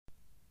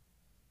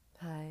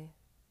Hi,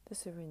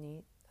 this is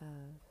Renit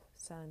of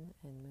Sun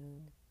and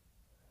Moon,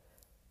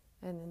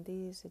 and in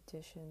these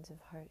editions of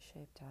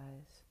Heart-Shaped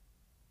Eyes,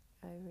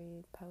 I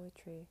read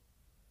poetry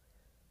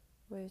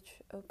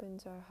which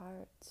opens our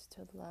hearts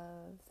to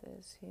love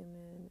this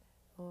human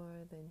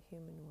more than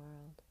human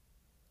world.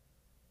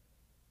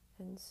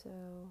 And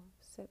so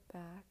sit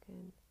back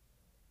and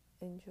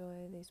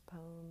enjoy these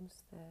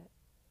poems that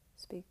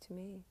speak to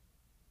me.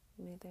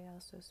 May they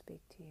also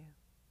speak to you.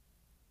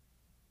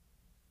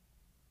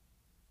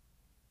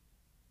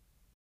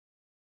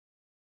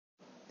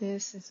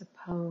 This is a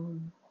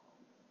poem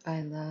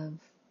I love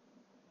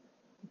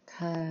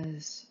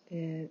because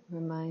it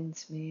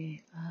reminds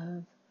me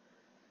of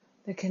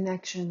the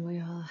connection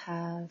we all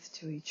have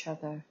to each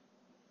other,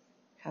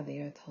 how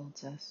the earth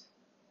holds us,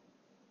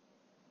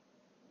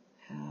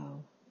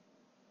 how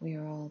we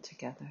are all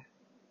together.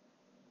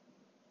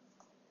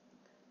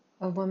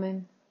 A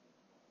woman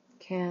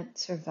can't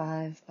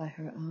survive by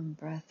her own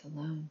breath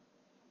alone.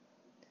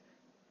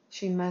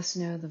 She must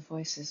know the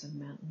voices of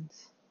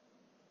mountains.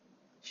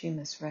 She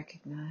must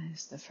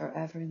recognize the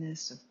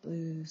foreverness of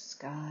blue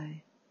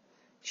sky.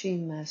 She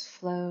must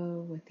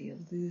flow with the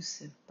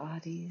elusive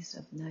bodies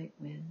of night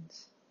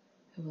winds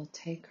who will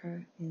take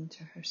her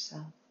into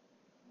herself.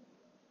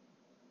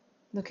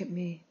 Look at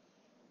me.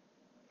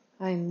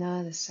 I am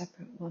not a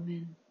separate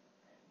woman.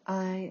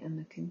 I am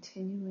a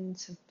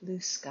continuance of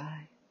blue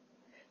sky.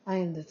 I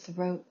am the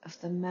throat of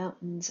the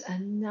mountains, a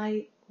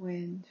night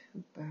wind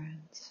who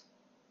burns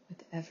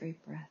with every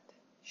breath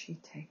she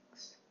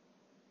takes.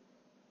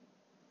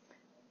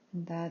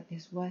 And that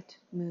is what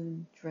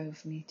moon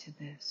drove me to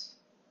this,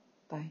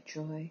 by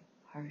Joy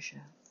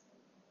Harjo.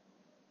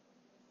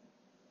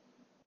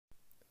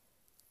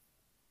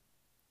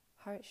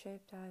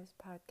 Heart-Shaped Eyes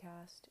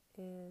podcast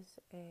is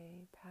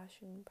a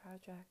passion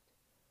project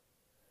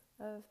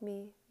of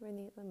me,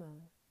 Renit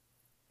Limon,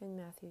 and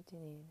Matthew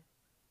Deneen.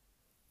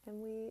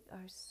 And we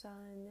are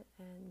sun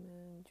and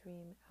moon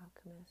dream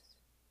alchemists.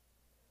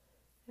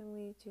 And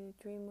we do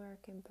dream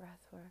work and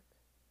breath work,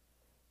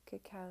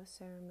 cacao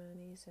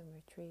ceremonies and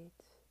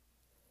retreats,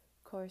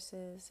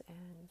 courses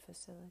and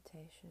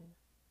facilitation,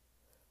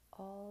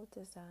 all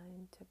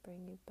designed to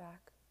bring you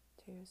back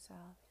to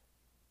yourself.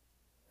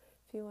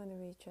 If you want to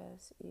reach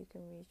us, you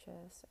can reach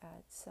us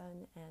at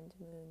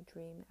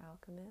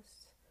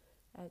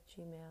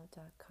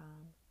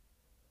sunandmoondreamalchemists@gmail.com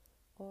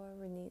or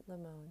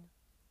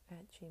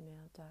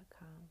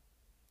renitlamone@gmail.com.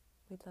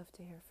 We'd love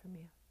to hear from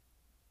you.